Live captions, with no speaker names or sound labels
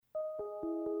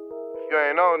You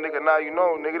ain't know, nigga, now you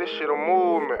know, nigga, this shit a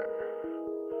movement.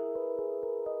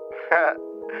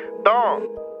 THUMP.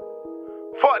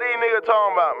 Fuck these niggas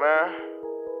talking about, man.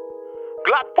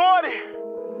 Glock 40.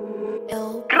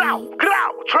 Grout,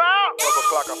 trap. 12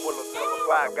 o'clock, I pull a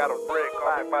 5, got a break,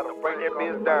 I'm about to break that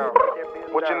bitch down.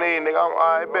 What you need, nigga? I'm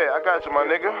alright, bet. I got you, my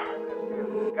nigga.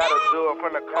 Got a dude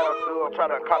from the car, try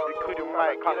to copy cootie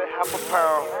mic, get a half a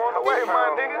pound. Wait,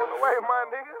 my nigga.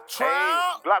 Hey,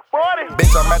 Glock 40.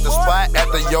 Bitch, I'm at the spot at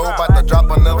the yo, about to drop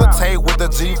another tape with the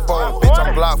G4. Bitch,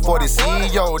 I'm Glock 40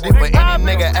 CEO. This for any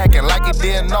nigga acting like he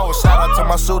didn't know. Shout out to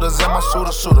my shooters and my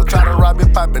shooter. Try to rob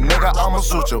BIGPAPI, nigga, I'ma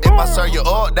shoot you. If I serve you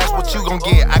up, that's what you gon'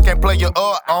 get. I can't play you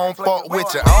up, I don't fuck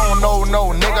with you. I don't know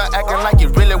no nigga acting like you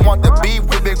really want the beef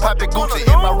with BIGPAPI Gucci. If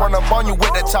I run up on you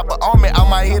with that chopper on me, I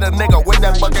might hit a nigga with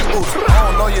that fucking Uzi. I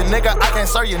don't know you nigga, I can't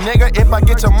serve you nigga. If I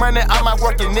get your money, I might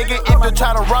work you nigga. If you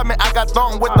try to rob me, I got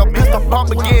THUMP with the pistol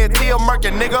pump again, T a murky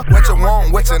nigga. What you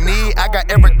want, what you need, I got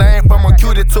everything from a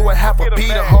cutie to a half a P.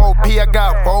 The whole P, I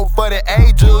got 4 for the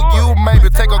A jug. You maybe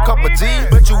take a couple G,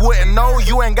 but you wouldn't know,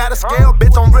 you ain't got a scale.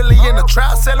 Bitch, I'm really in the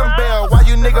trap selling bail. Why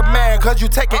you nigga mad, cause you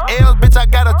taking L's? Bitch, I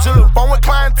got a jug, phone with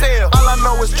clientele. All I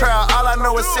know is trial, all I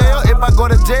know is sell. If I go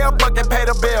to jail, fucking pay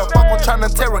the bill. Fuck, I'm trying to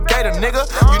interrogate a nigga.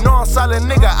 You know I'm solid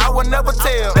nigga, I would never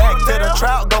tell. Back to the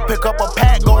trap, go pick up a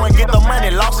pack, go and get the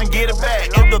money, lost and get it back.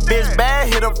 If the bitch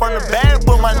bad, hit her from the back,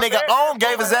 put my nigga on,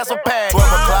 gave his ass a pack. 12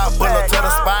 o'clock, pull up to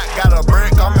the spot, got a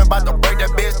brick, I'm about to break that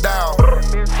bitch down.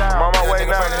 Mama, wait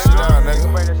now,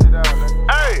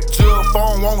 nigga. Hey, chill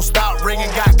phone won't stop ringing,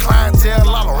 got clientele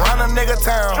all around the nigga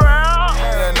town.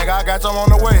 Yeah, nigga, I got some on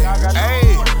the way.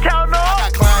 Hey, I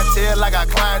got clientele, I got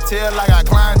clientele, I got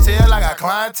clientele, I got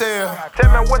clientele.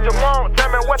 Tell me what you want, tell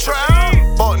me what you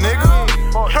need. Fuck nigga.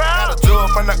 Got a dude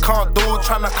from the car, dude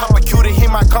tryna cop a cutie, he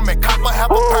might come and cop a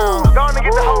half a pound. Go on and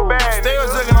get the whole bag. Still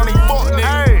zigging on these fuck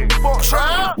niggas.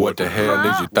 What the hell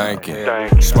is you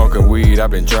thinking? Smoking weed, I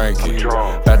been drinking.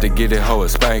 About to get it hoe a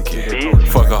spanking.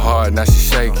 Fuck her hard, now she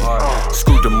shaking.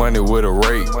 Scoop the money with a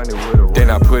rake. Then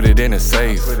I put it in a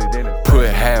safe. Put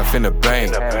half in the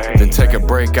bank. Then take a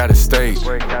break out of state.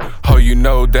 Ho, you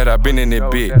know that I been in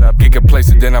it bit. Get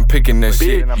complacent, then I'm picking that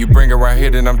shit. You bring her around here,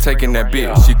 then I'm taking that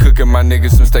bit. She cooking my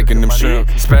niggas some steak and them shrimp.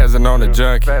 Spazzing on the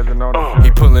junkie.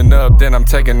 He pulling up, then I'm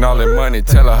taking all that money.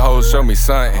 Tell her hoe, show me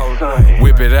something.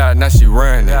 Whip it out, now she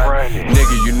running.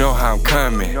 Nigga, you know how I'm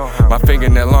coming. My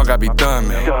fingernail long, I be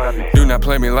thumbing. Do not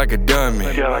play me like a dummy.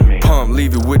 Pump,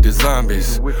 leave it with the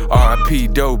zombies. R.I.P.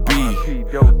 Doe B.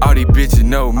 All these bitches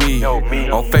know me.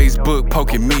 On Facebook,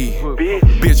 poking me.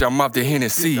 Bitch, I'm off the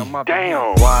Hennessy.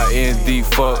 Why in the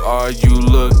fuck are you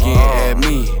looking at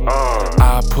me?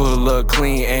 I pull up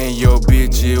clean and your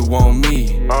bitch, it want me.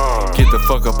 Get the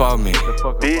fuck up off me.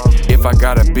 If I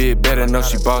got a bit, better know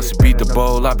she bossy. Beat the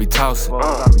bowl, I be tossing.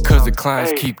 Cause the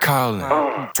clients keep calling.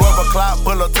 12 o'clock,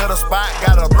 pull up to the spot,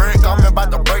 got a brick, I'm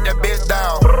about to break that bitch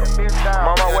down.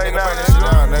 Mama, wait now,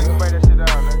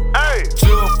 Hey,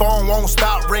 chill phone won't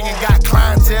stop ringing, got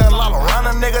clientele all around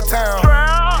the nigga town.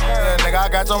 Yeah, nigga, I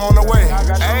got some on the way.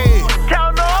 Hey, I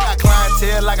got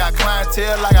clientele, I got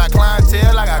clientele, I got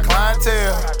clientele, I got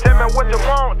clientele. Tell me what you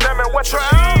want, tell me what you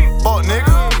need. Fuck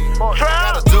nigga.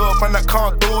 Got a dude from the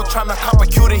car, dude tryna cop a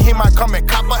cutie, he might come and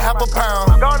cop a half a pound.